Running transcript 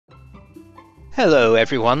Hello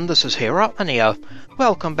everyone, this is Juretto.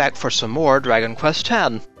 Welcome back for some more Dragon Quest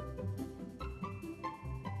X.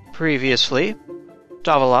 Previously,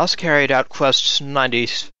 Davilas carried out quests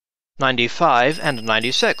 95 and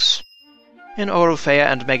 96, in Orufea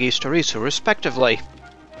and Megisterisu respectively.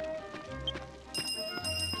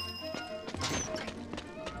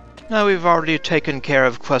 Now we've already taken care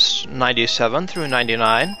of quests 97 through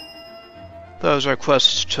 99. Those are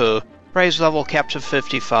quests to raise level cap to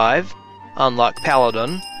 55, unlock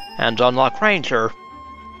Paladin, and unlock Ranger.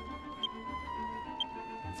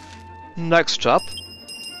 Next up,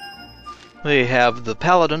 we have the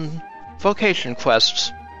Paladin vocation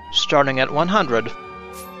quests, starting at 100.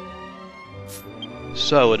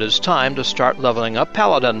 So it is time to start leveling up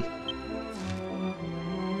Paladin.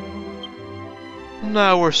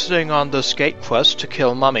 Now we're sitting on this gate quest to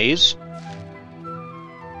kill mummies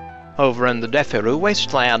over in the Deferu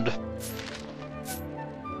Wasteland.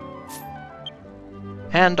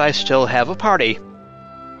 And I still have a party.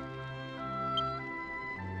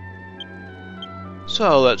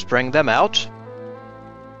 So let's bring them out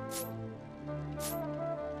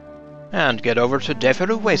and get over to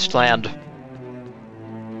Deferu Wasteland.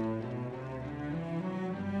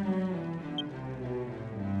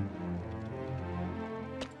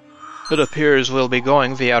 It appears we'll be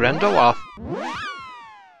going via Rendoa.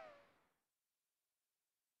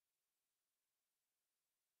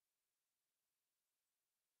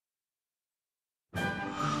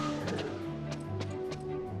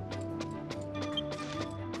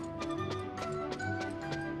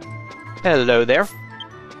 Hello there.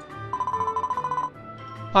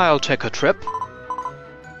 I'll take a trip.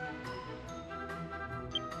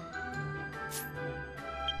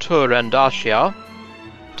 To Rendoa,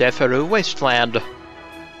 Deferu Wasteland.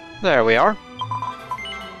 There we are.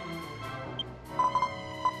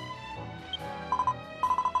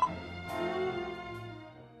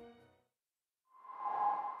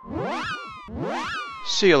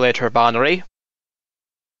 See you later, Bonnery.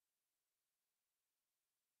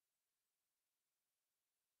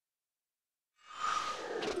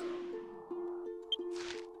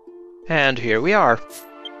 And here we are.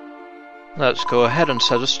 Let's go ahead and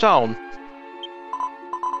set a stone.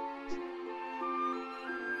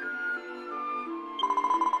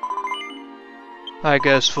 I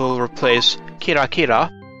guess we'll replace Kira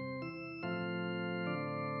Kira.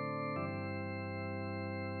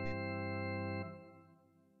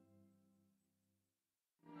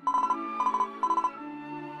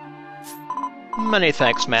 Many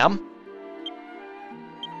thanks, ma'am.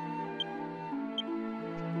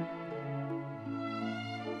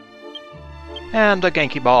 And a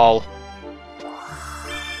Genki Ball.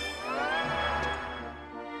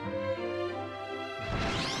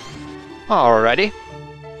 Alrighty.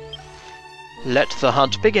 Let the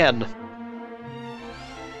hunt begin.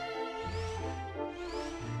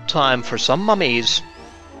 Time for some mummies.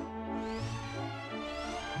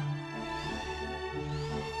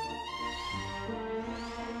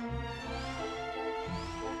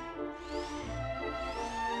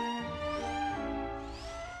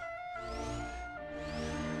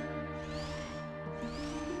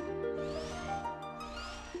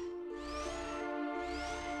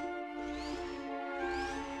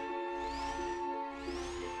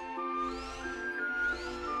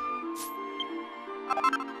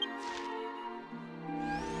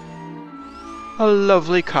 A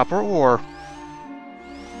lovely copper ore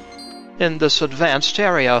in this advanced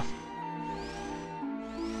area.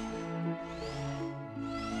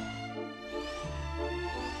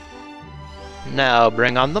 Now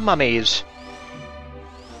bring on the mummies.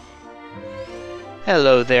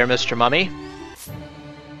 Hello there, Mr. Mummy.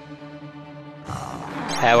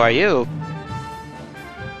 How are you?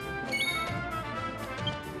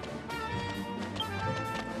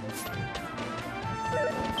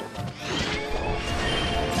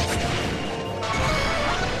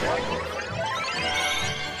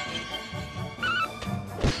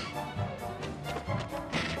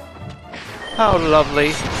 How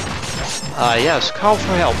lovely. Ah, yes, call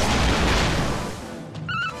for help.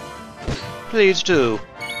 Please do.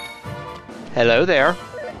 Hello there.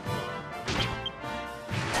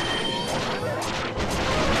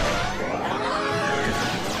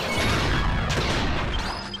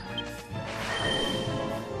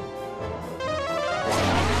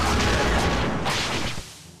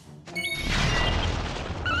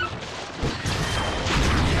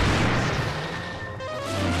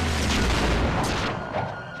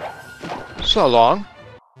 So long.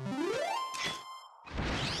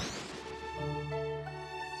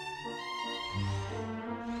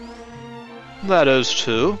 That is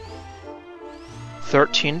 2.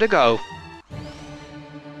 13 to go.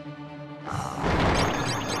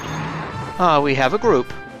 We have a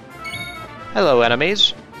group. Hello,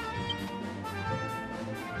 enemies.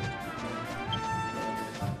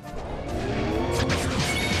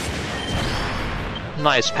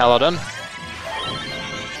 Nice, Paladin.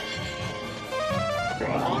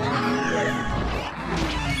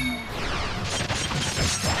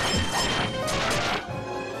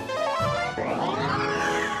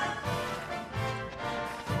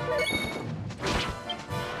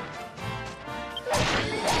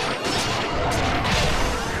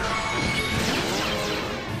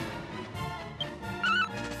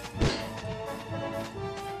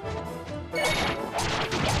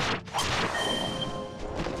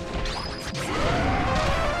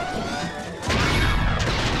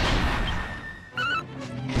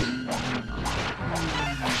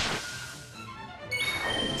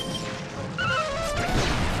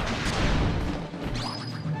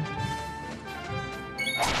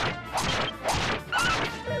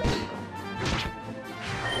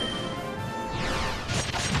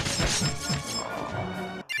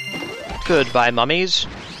 Goodbye, mummies.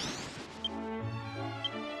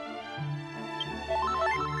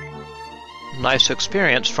 Nice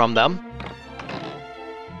experience from them.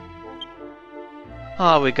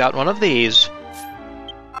 We got one of these.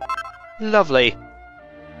 Lovely.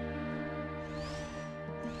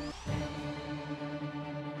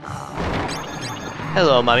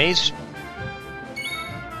 Hello, mummies.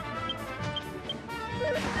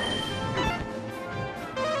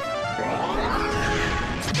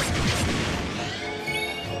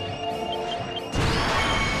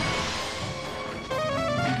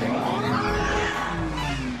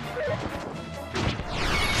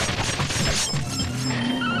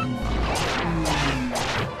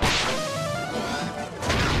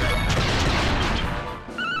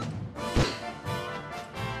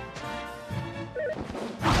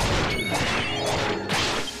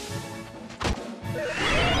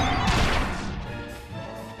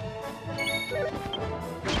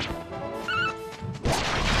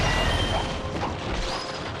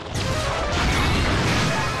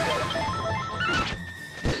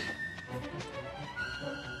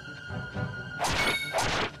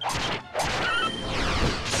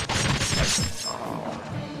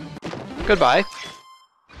 Goodbye.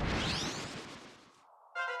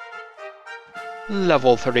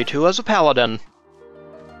 Level 32 as a Paladin.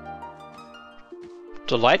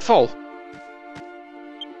 Delightful.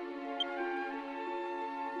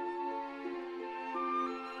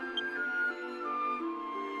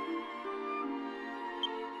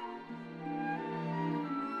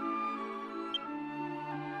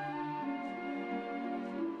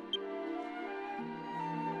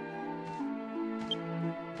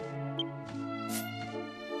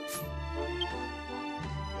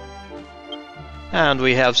 And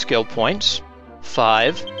we have skill points,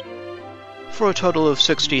 5, for a total of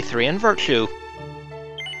 63 in virtue.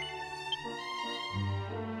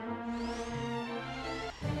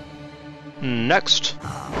 Next.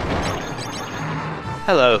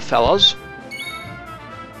 Hello, fellas.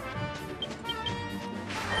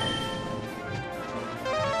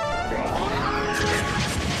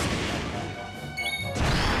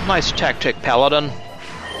 Nice tactic, Paladin.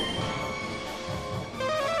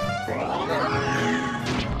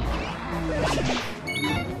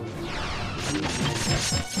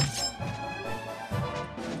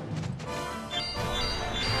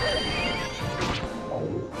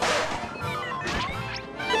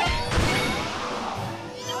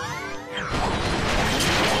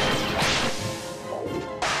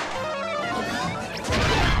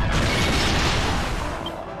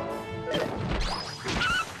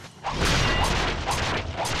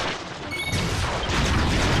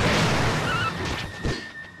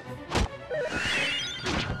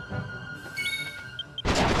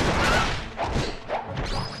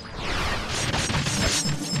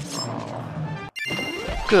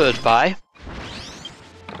 Goodbye.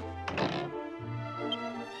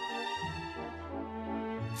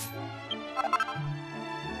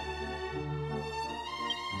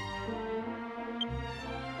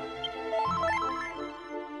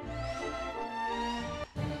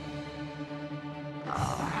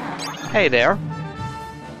 Hey there.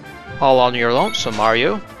 All on your lonesome, are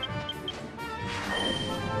you?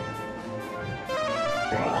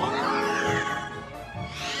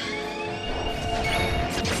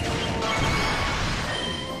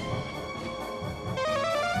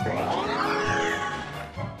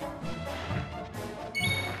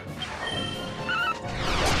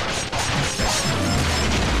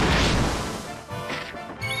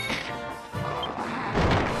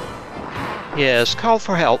 Yes, call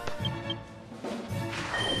for help.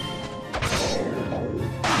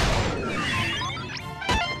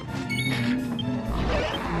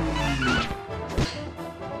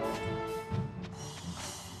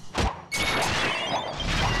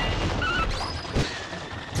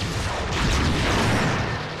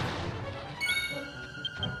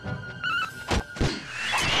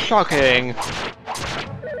 Shocking!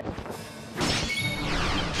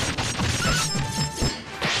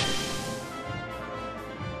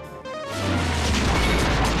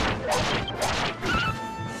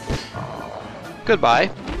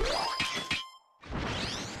 Goodbye.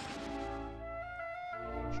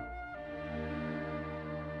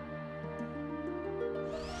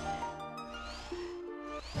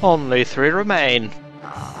 Only 3 remain.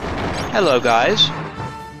 Hello, guys.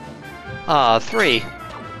 Ah, 3.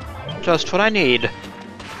 Just what I need.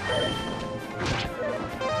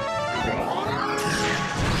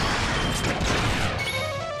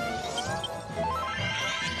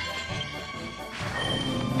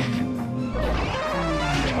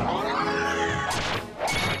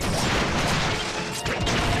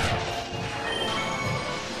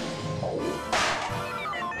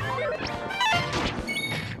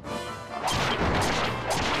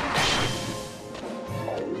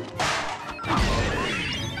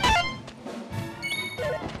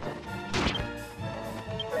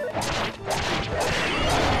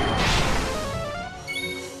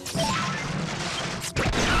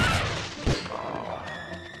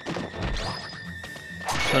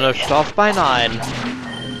 Finished off by 9.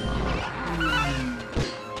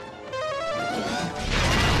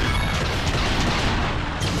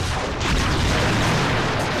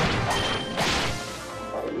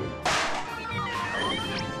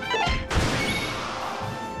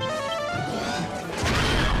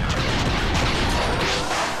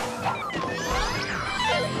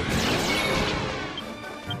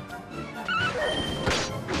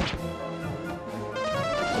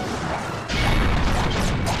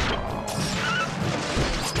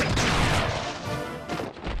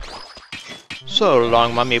 So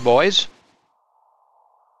long, mummy boys.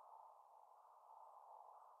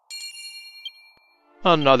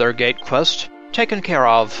 Another gate quest taken care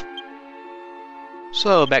of.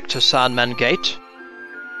 So back to Sandman Gate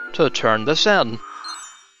to turn this in.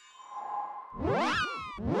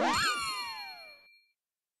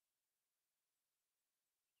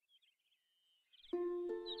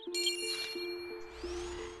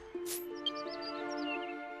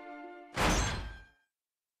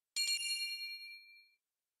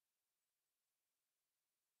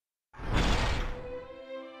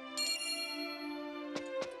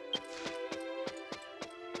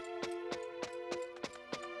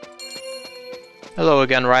 Hello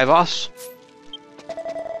again, Rivas.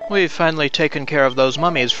 We've finally taken care of those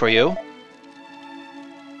mummies for you.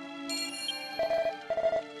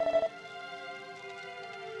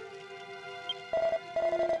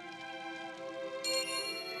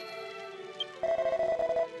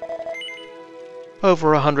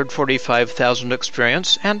 Over 145,000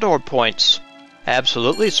 experience and door points.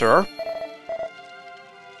 Absolutely, sir.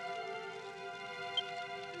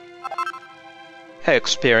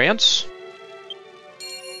 Experience.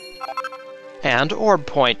 And orb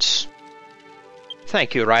points.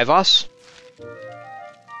 Thank you, Rivas.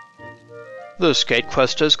 This gate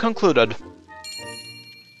quest is concluded.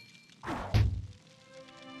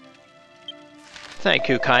 Thank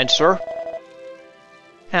you, kind sir.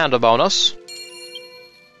 And a bonus.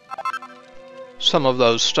 Some of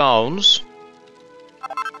those stones.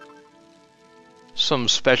 Some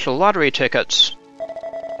special lottery tickets.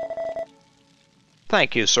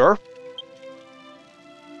 Thank you, sir.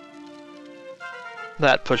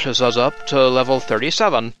 That pushes us up to level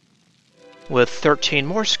 37, with 13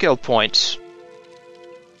 more skill points.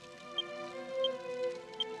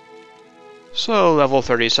 So, level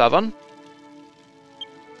 37.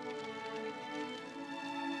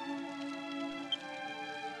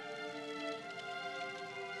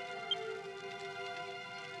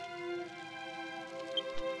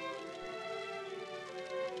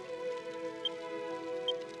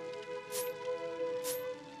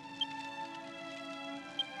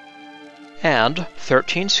 And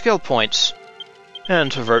 13 skill points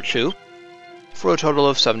into Virtue, for a total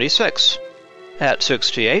of 76. At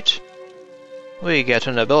 68, we get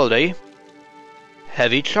an ability,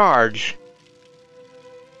 Heavy Charge.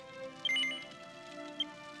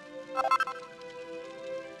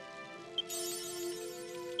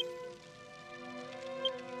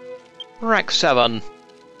 Rank 7.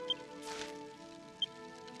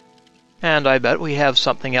 And I bet we have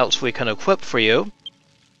something else we can equip for you.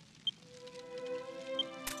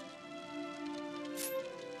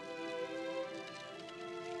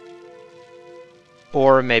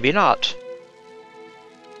 Or maybe not.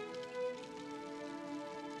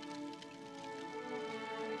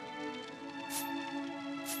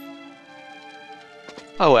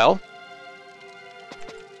 Oh well.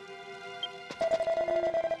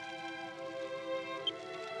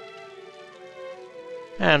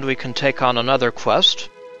 And we can take on another quest,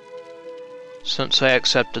 since I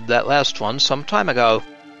accepted that last one some time ago.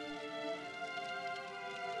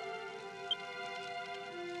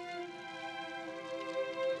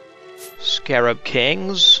 Scarab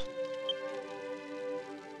Kings.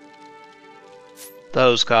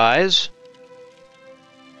 Those guys.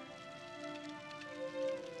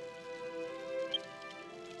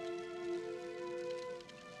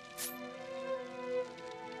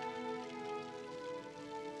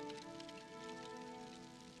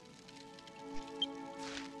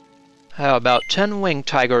 How about 10 winged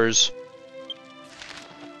tigers?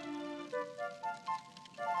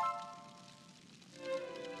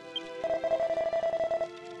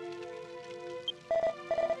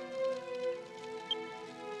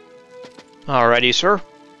 Alrighty, sir.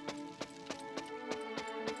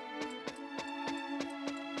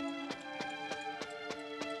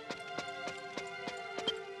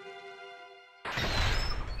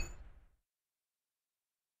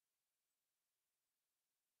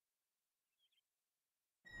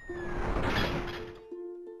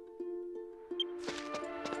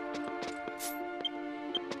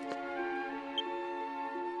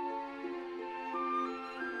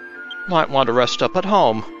 Might want to rest up at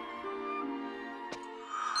home.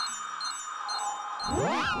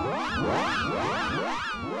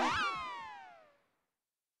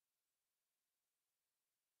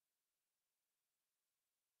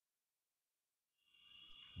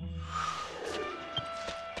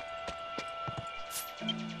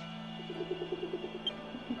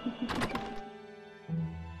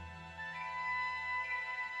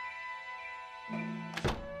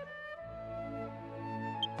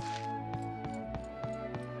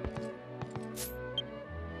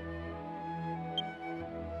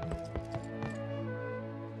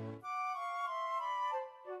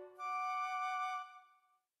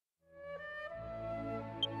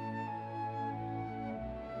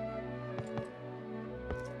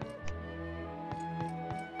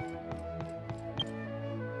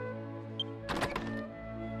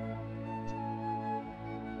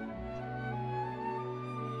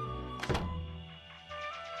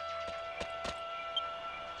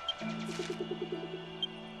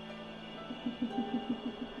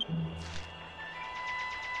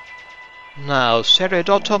 Now,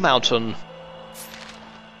 Juretto Mountain.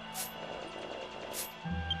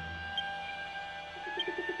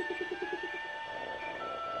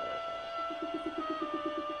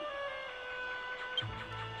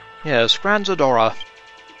 Yes, Gran Zadora.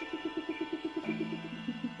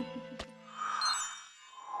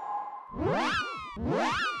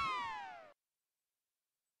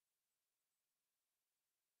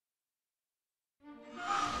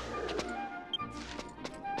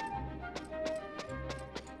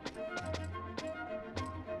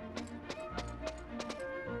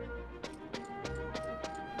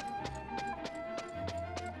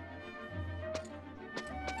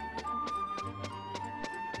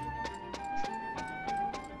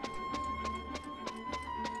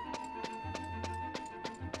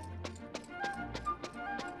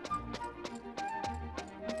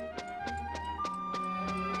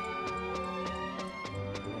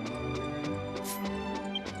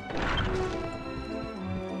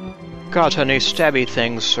 Got any stabby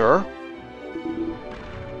things, sir?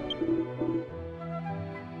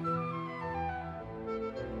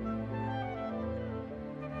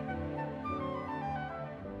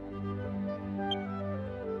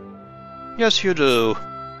 Yes, you do.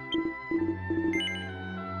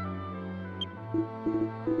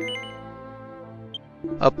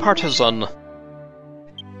 A partisan.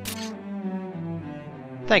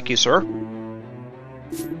 Thank you, sir.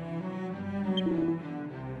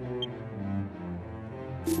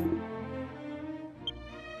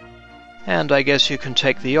 And I guess you can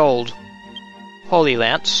take the old Holy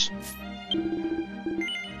Lance.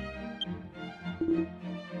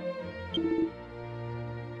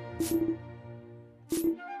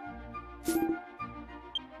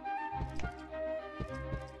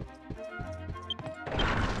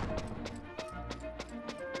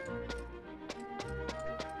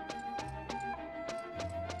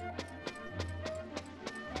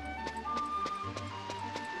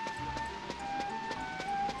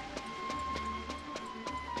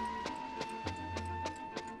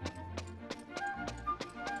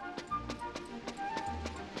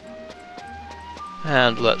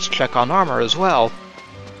 And let's check on armor as well.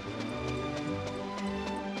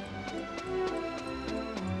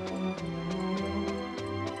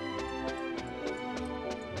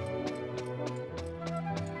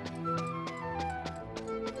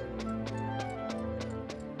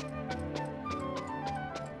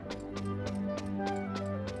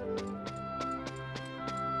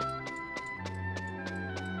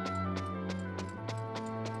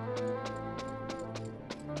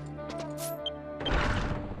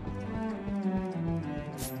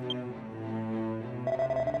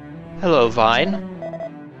 Hello, Vine.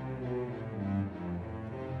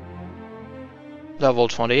 Level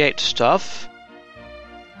 28 stuff.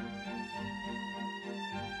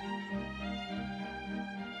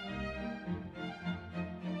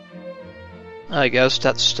 I guess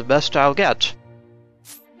that's the best I'll get.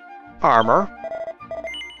 Armor.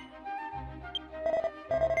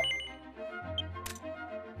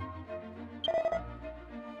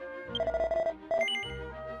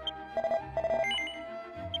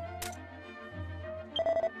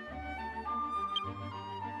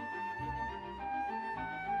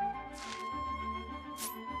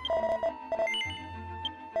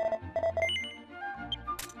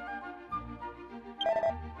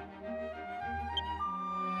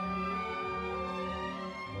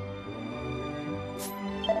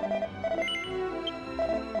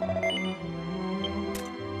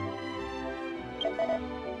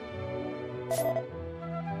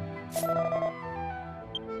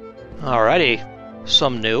 Alrighty,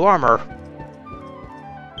 some new armor.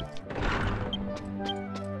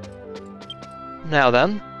 Now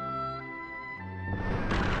then.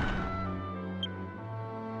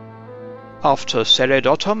 Off to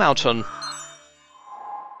Juretto Mountain.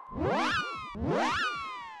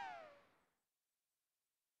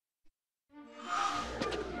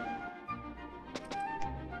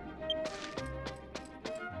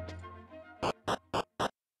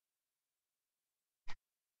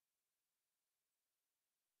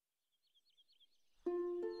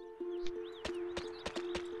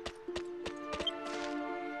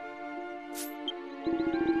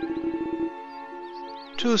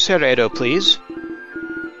 To Juretto, please.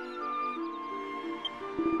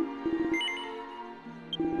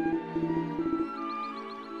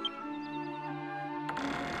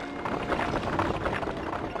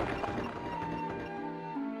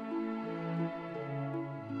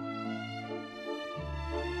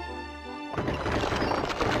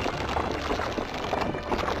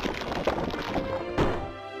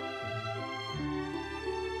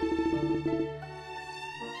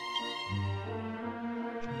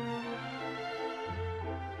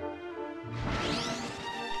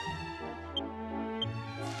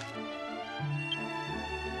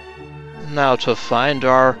 Now to find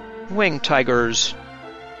our wing tigers.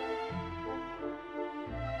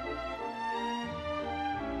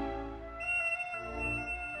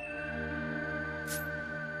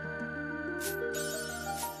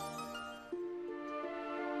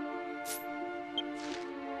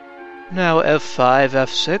 Now F5,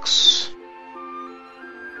 F6.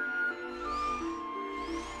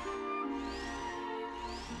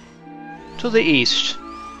 To the east.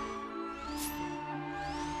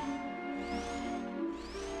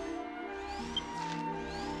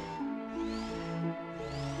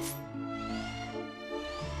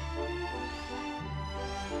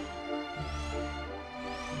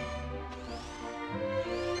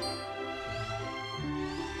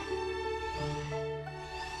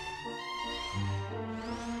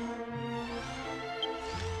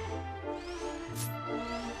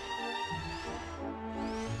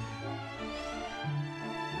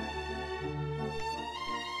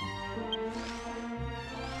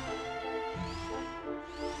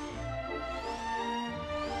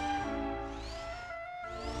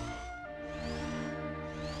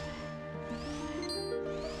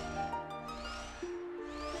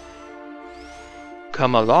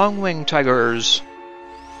 Come along, wing tigers.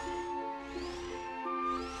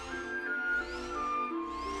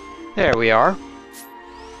 There we are.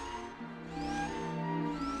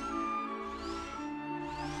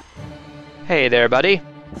 Hey there, buddy.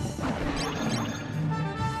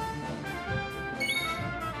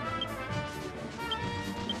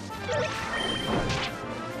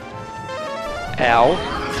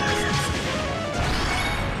 Ow.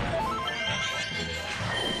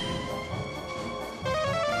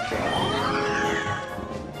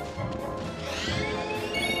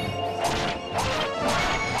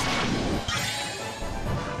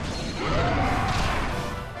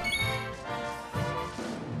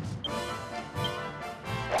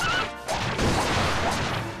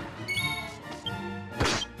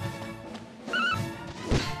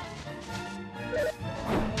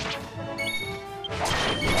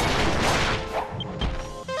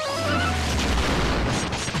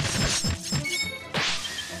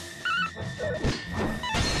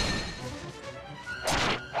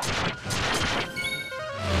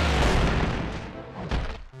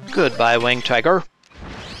 Goodbye, wing tiger.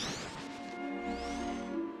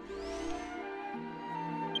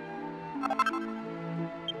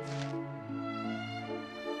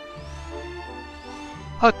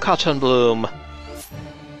 A cotton bloom.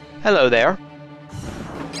 Hello there.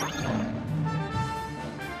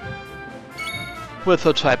 with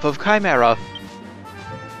a type of chimera.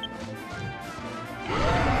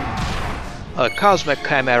 A cosmic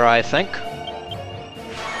chimera, I think.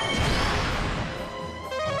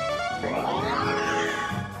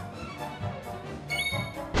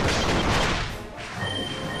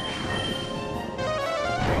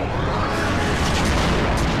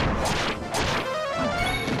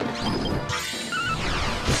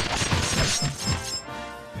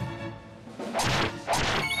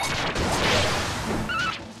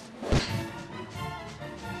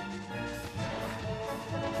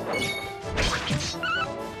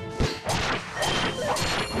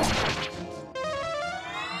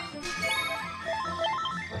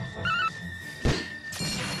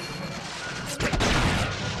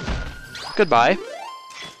 Goodbye.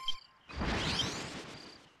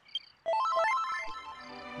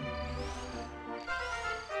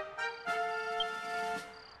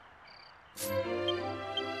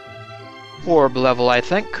 Orb level, I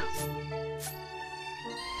think.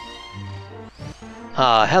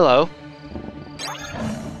 Hello.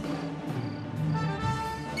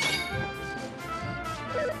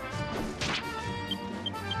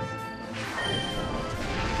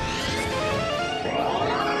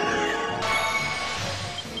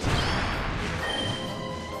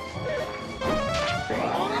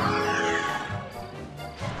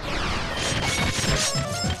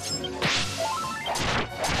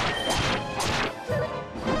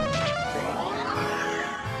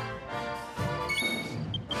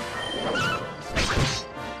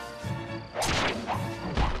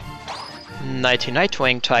 Nighty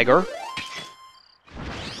Nightwing Tiger.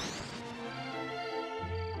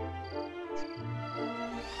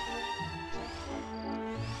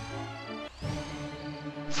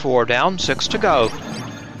 Four down, 6 to go.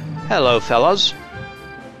 Hello, fellas.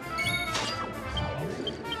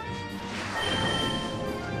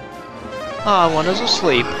 One is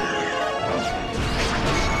asleep.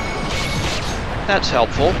 That's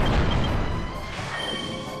helpful.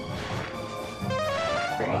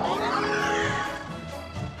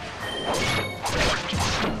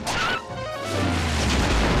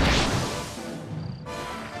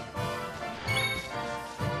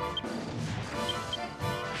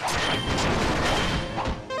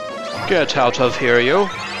 Get out of here, you.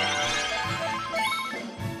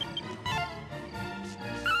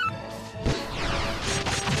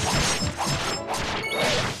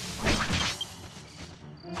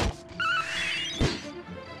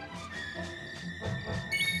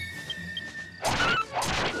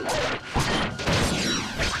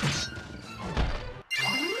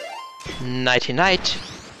 Nighty-night.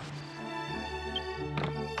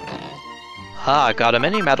 Got a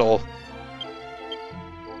mini-medal.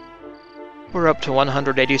 We're up to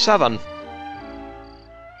 187.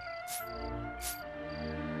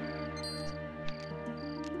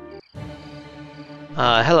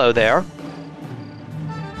 Hello there.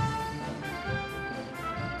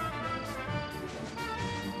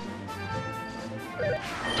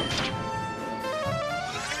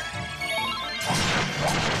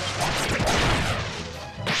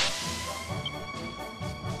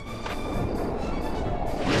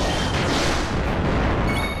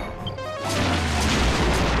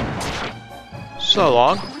 So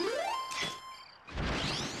long.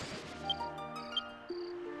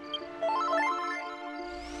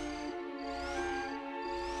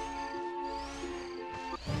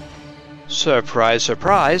 Surprise,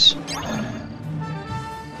 surprise.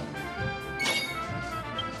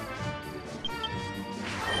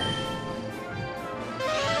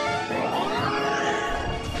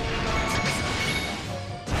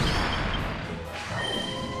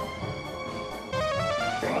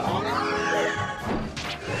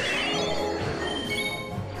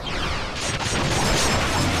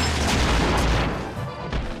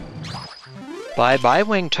 Bye-bye,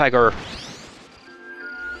 Wing Tiger.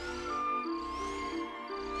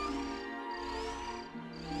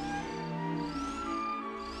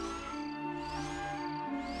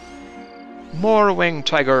 More Wing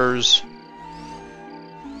Tigers.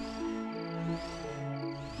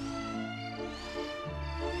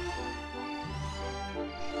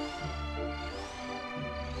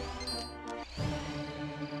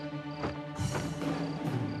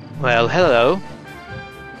 Well, hello.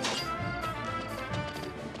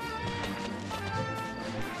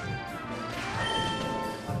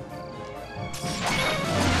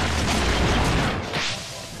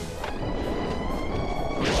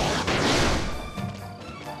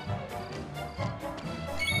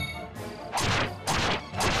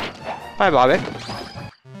 Bye, Bobby.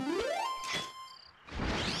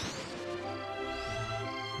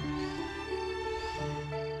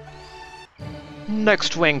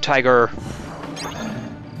 Next Winged Tiger.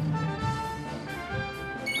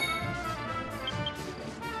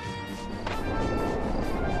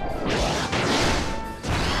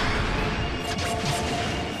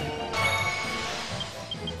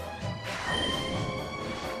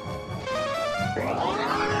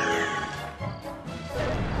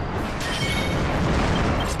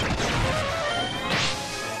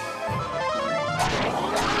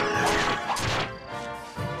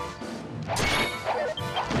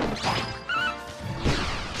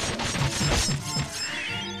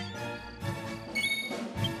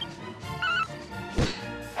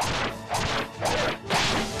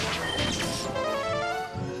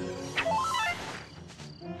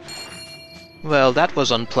 Well, that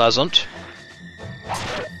was unpleasant.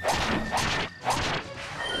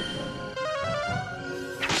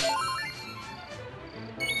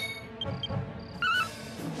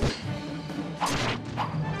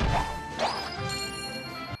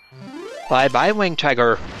 Bye-bye, Winged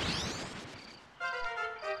Tiger.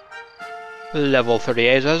 Level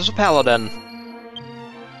 38 as a Paladin.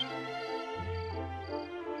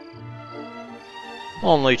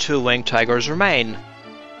 Only 2 Winged Tigers remain.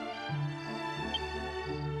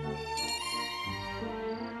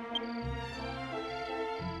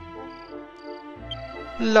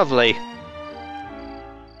 Lovely.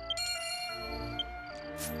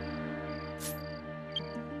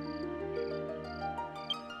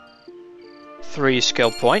 Three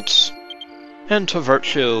skill points into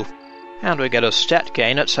Virtue, and we get a stat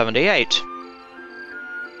gain at 78.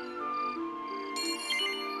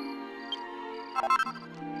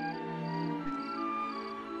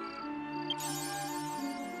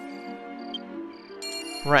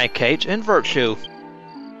 Rank 8 in Virtue.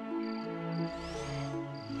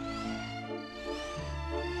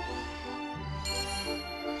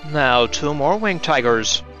 Now 2 more Winged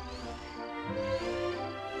Tigers.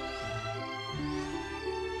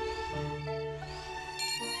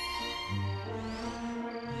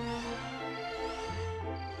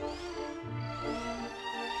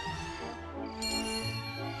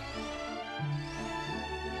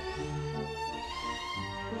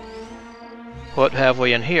 What have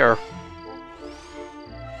we in here?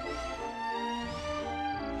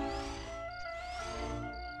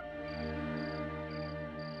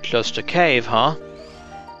 Just a cave, huh?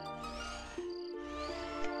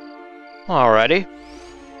 Alrighty.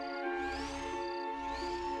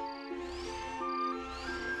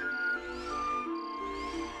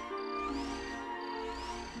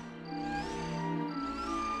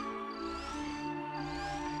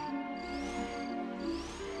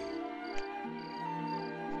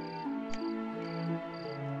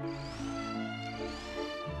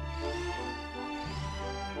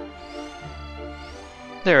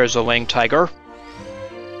 There's a Winged Tiger.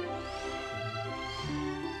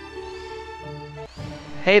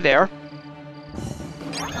 Hey there.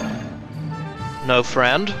 No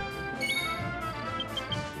friend?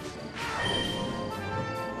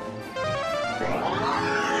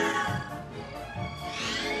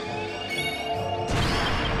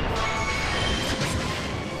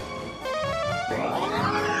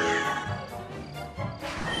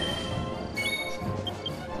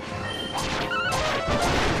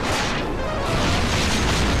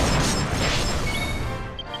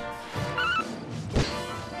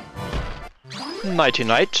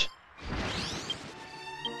 Nighty-night.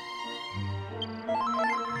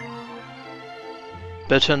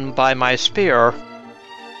 Bitten by my spear.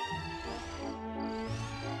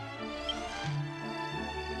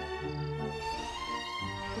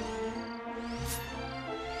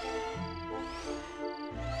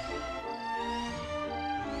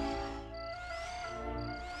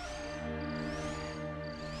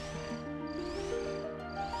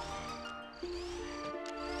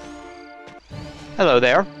 Hello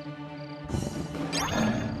there.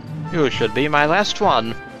 You should be my last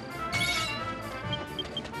one.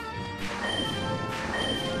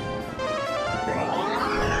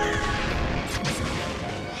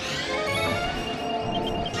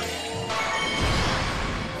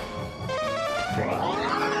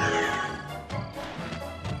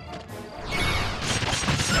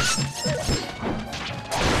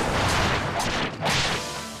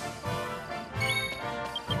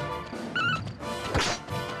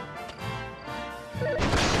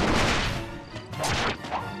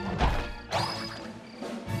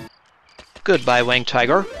 Goodbye, Winged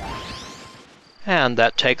Tiger. And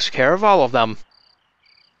that takes care of all of them.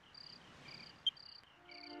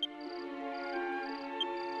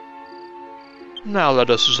 Now let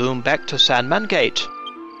us zoom back to Sandman Gate.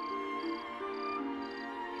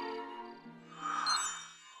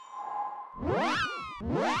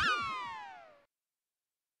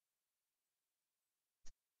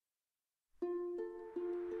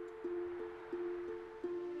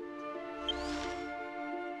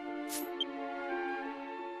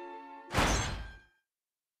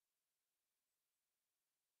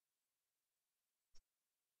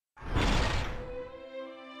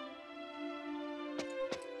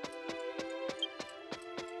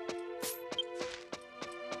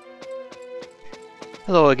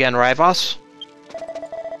 Hello again, Rivas.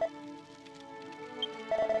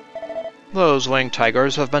 Those winged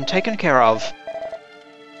tigers have been taken care of.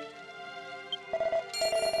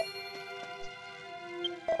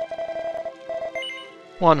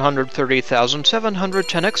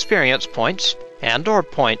 $130,710 experience points and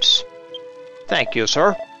orb points. Thank you,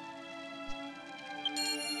 sir.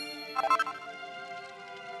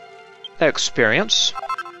 Experience,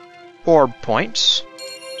 orb points,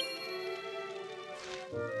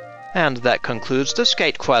 and that concludes this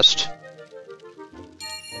gate quest.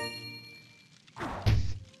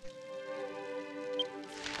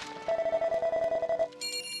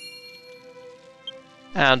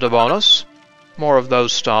 And a bonus, more of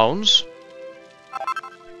those stones,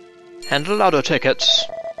 and a lot of tickets.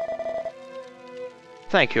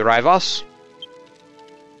 Thank you, Rivas.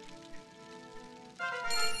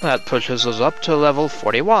 That pushes us up to level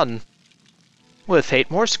 41, with 8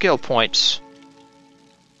 more skill points.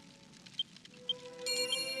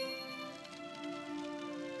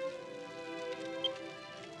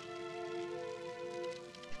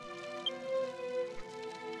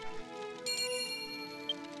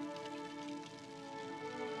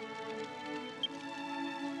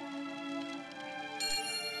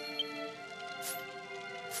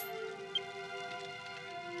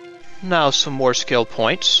 Now some more skill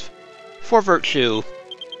points for Virtue.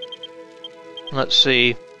 Let's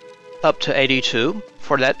see, up to 82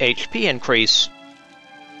 for that HP increase.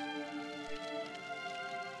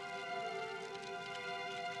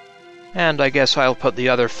 And I guess I'll put the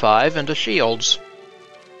other 5 into shields.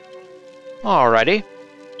 Alrighty.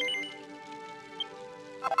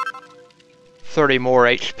 30 more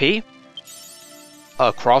HP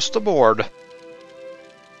across the board.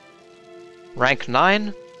 Rank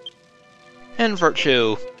 9 in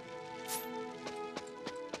Virtue.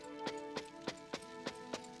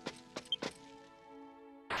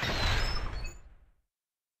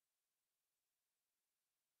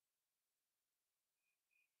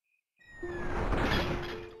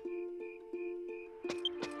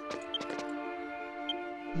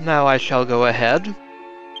 Now I shall go ahead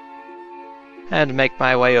and make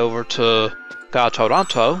my way over to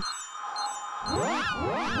Juretto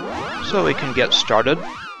so we can get started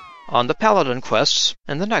on the Paladin quests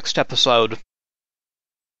in the next episode.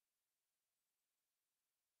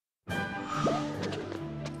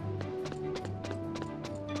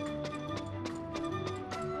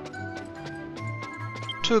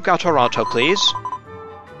 To Juretto, please.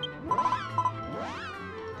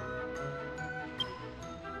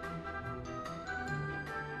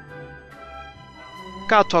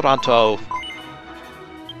 Juretto.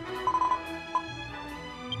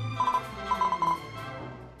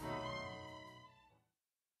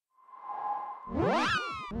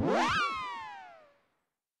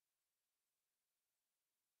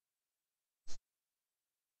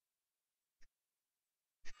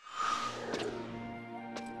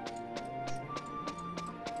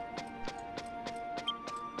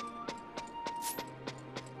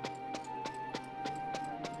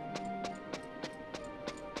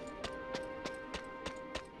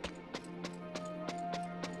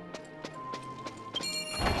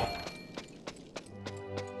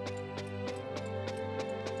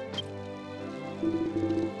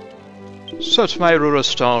 Set my Rura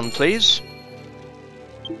stone, please.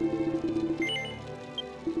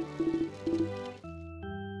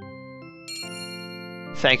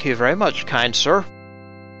 Thank you very much, kind sir.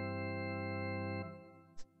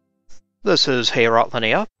 This is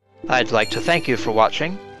Heorotlinia. I'd like to thank you for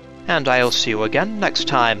watching, and I'll see you again next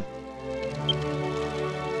time.